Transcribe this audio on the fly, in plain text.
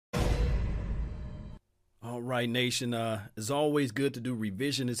All right, Nation. It's always good to do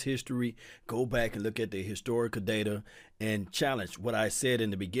revisionist history, go back and look at the historical data and challenge what I said in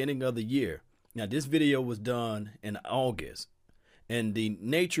the beginning of the year. Now, this video was done in August, and the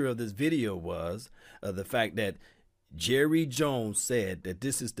nature of this video was the fact that Jerry Jones said that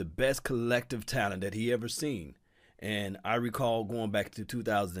this is the best collective talent that he ever seen. And I recall going back to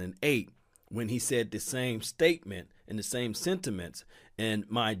 2008 when he said the same statement and the same sentiments. And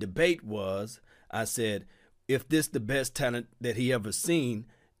my debate was, I said, if this the best talent that he ever seen,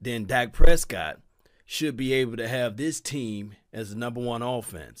 then Dak Prescott should be able to have this team as the number one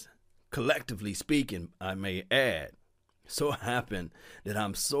offense. Collectively speaking, I may add. So happened that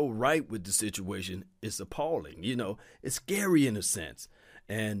I'm so right with the situation, it's appalling. You know, it's scary in a sense.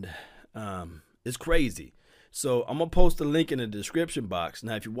 And it's crazy. So I'm going to post a link in the description box.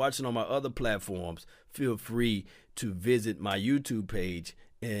 Now, if you're watching on my other platforms, feel free to visit my YouTube page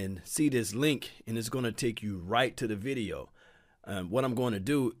and see this link, and it's going to take you right to the video. What I'm going to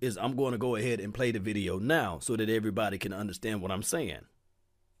do is I'm going to go ahead and play the video now so that everybody can understand what I'm saying.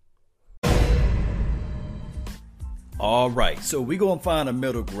 All right, so we're going to find a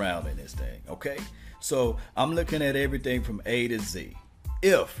middle ground in this thing, okay? So I'm looking at everything from A to Z.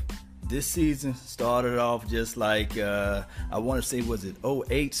 If this season started off just like, I want to say, was it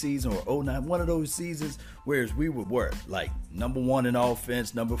 08 season or 09? One of those seasons, whereas we were like number one in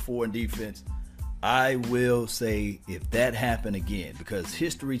offense, number four in defense. I will say if that happened again, because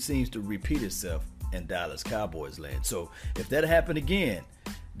history seems to repeat itself in Dallas Cowboys land. So if that happened again,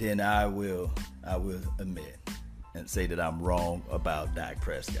 then I will admit and say that I'm wrong about Dak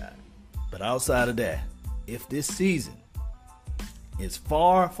Prescott. But outside of that, if this season is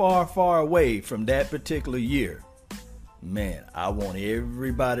far, far, far away from that particular year, man, I want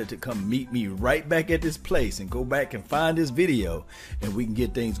everybody to come meet me right back at this place and go back and find this video and we can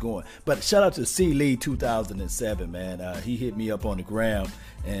get things going. But shout out to C. Lee 2007, man. He hit me up on the ground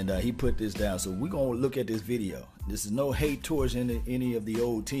and he put this down. So we're going to look at this video. This is no hate towards any of the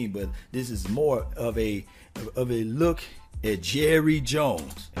old team, but this is more of a look at Jerry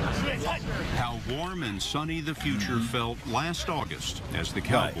Jones. How warm and sunny the future felt last August as the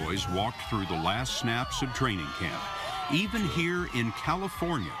Cowboys walked through the last snaps of training camp. Even here in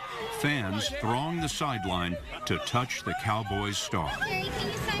California, fans throng the sideline to touch the Cowboys star. Jerry, can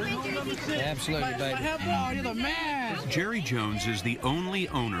you sign my jersey? Absolutely, baby. You're the man. Jerry Jones is the only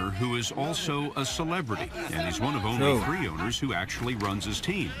owner who is also a celebrity, and he's one of only 3 owners who actually runs his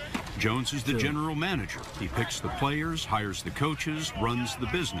team. Jones is the general manager. He picks the players, hires the coaches, runs the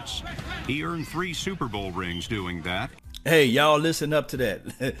business. He earned 3 Super Bowl rings doing that. Hey, y'all listen up to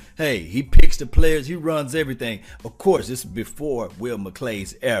that. Hey, he picks the players. He runs everything. Of course, this is before Will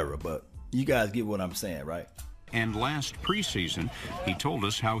McClay's era, but you guys get what I'm saying, right? And last preseason, he told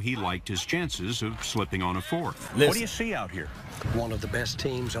us how he liked his chances of slipping on a 4th. What do you see out here? One of the best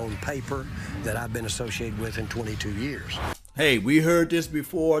teams on paper that I've been associated with in 22 years. Hey, we heard this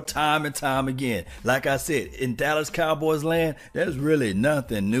before time and time again. Like I said, in Dallas Cowboys land, there's really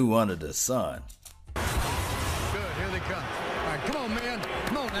nothing new under the sun.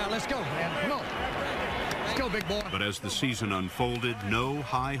 Big boy. But as the season unfolded, no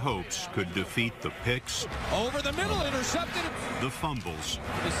high hopes could defeat the picks. Over the middle, intercepted. The fumbles.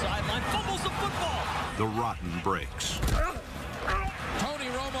 The sideline fumbles the football. The rotten breaks. Tony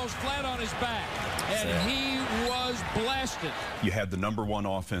Romo's flat on his back, and he was blasted. You had the number 1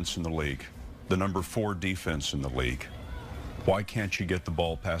 offense in the league, the number 4 defense in the league. Why can't you get the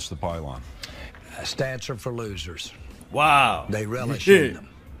ball past the pylon? Stats are for losers. Wow. They relish in them.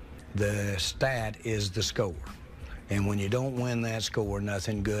 The stat is the score. And when you don't win that score,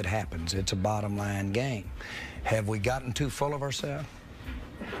 nothing good happens. It's a bottom line game. Have we gotten too full of ourselves?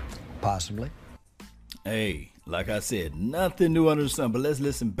 Possibly. Hey, like I said, nothing new under the sun, but let's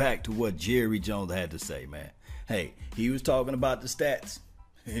listen back to what Jerry Jones had to say, man. Hey, he was talking about the stats.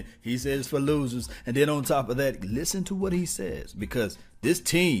 He says for losers. And then on top of that, listen to what he says. Because this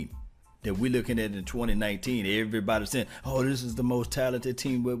team that we're looking at in 2019, everybody's saying, oh, this is the most talented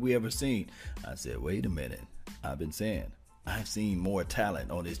team that we ever seen. I said, wait a minute. I've been saying, I've seen more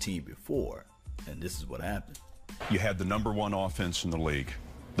talent on this team before, and this is what happened. You had the number 1 offense in the league,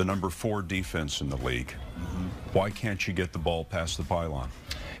 the number 4 defense in the league. Why can't you get the ball past the pylon?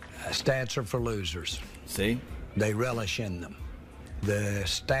 Stats are for losers. See? They relish in them. The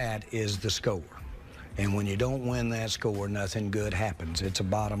stat is the score. And when you don't win that score, nothing good happens. It's a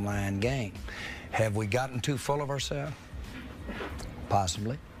bottom line game. Have we gotten too full of ourselves?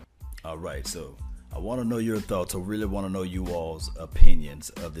 Possibly. All right, so I want to know your thoughts. I really want to know you all's opinions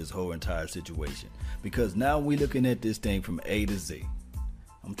of this whole entire situation. Because now we're looking at this thing from A to Z.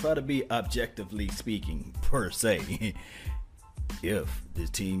 I'm trying to be objectively speaking per se. If this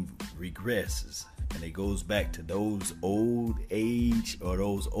team regresses and it goes back to those old age or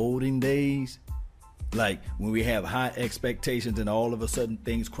those olden days, like when we have high expectations and all of a sudden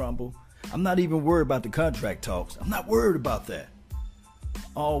things crumble, I'm not even worried about the contract talks. I'm not worried about that.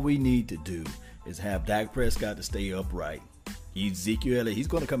 All we need to do is have Dak Prescott to stay upright. Ezekiel, he's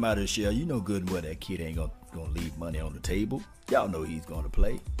going to come out of the shell. You know good and well that kid ain't going to leave money on the table. Y'all know he's going to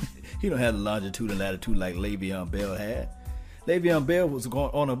play. He don't have the longitude and latitude like Le'Veon Bell had. Le'Veon Bell was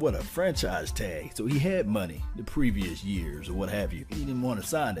going on a franchise tag, so he had money the previous years or what have you. He didn't want to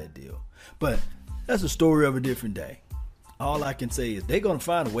sign that deal. But that's a story of a different day. All I can say is they're going to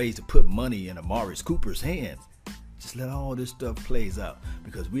find ways to put money in Amari Cooper's hands. Just let all this stuff plays out,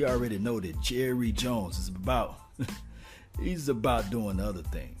 because we already know that Jerry Jones is he's about doing other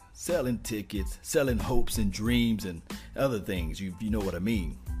things. Selling tickets, selling hopes and dreams and other things. You know what I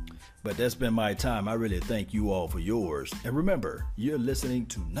mean. But that's been my time. I really thank you all for yours. And remember, you're listening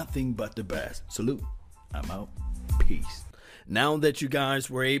to Nothing But the Best. Salute. I'm out. Peace. Now that you guys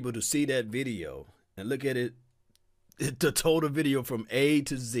were able to see that video and look at it, the total video from A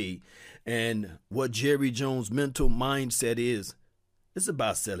to Z, and what Jerry Jones' mental mindset is, it's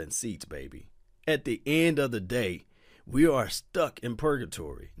about selling seats, baby. At the end of the day, we are stuck in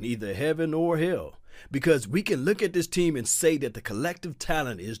purgatory, neither heaven or hell, because we can look at this team and say that the collective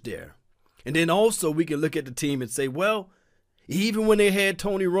talent is there. And then also we can look at the team and say, well, even when they had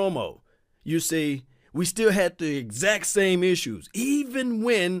Tony Romo, you see, we still had the exact same issues. Even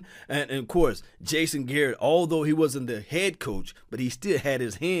when, and of course, Jason Garrett, although he wasn't the head coach, but he still had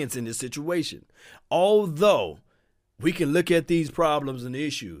his hands in this situation. Although we can look at these problems and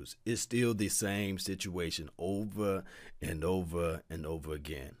issues, it's still the same situation over and over and over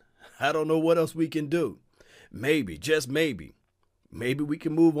again. I don't know what else we can do. Maybe, just maybe we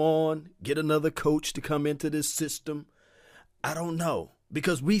can move on, get another coach to come into this system. I don't know,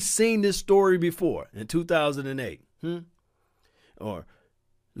 because we've seen this story before in 2008. Or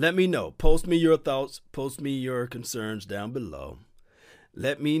let me know. Post me your thoughts. Post me your concerns down below.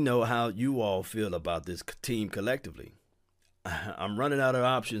 Let me know how you all feel about this team collectively. I'm running out of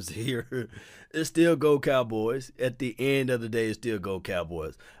options here. It's still go Cowboys. At the end of the day, it's still go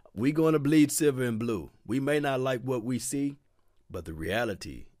Cowboys. We're going to bleed silver and blue. We may not like what we see, but the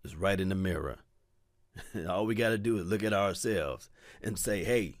reality is right in the mirror. All we got to do is look at ourselves and say,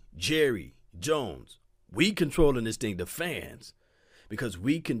 hey, Jerry Jones, we controlling this thing, the fans, because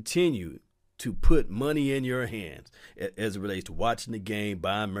we continue to put money in your hands as it relates to watching the game,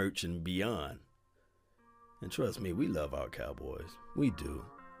 buying merch, and beyond. And trust me, we love our Cowboys. We do.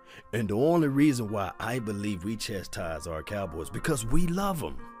 And the only reason why I believe we chastise our Cowboys, because we love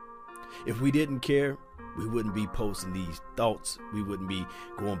them. If we didn't care, we wouldn't be posting these thoughts. We wouldn't be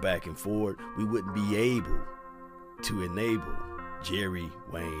going back and forth. We wouldn't be able to enable Jerry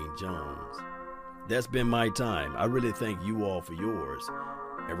Wayne Jones. That's been my time. I really thank you all for yours.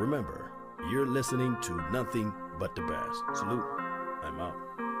 And remember, you're listening to Nothing But the Best. Salute. I'm out.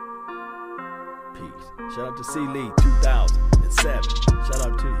 Peace. Shout out to C. Lee 2007. Shout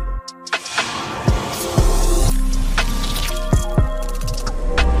out to you though.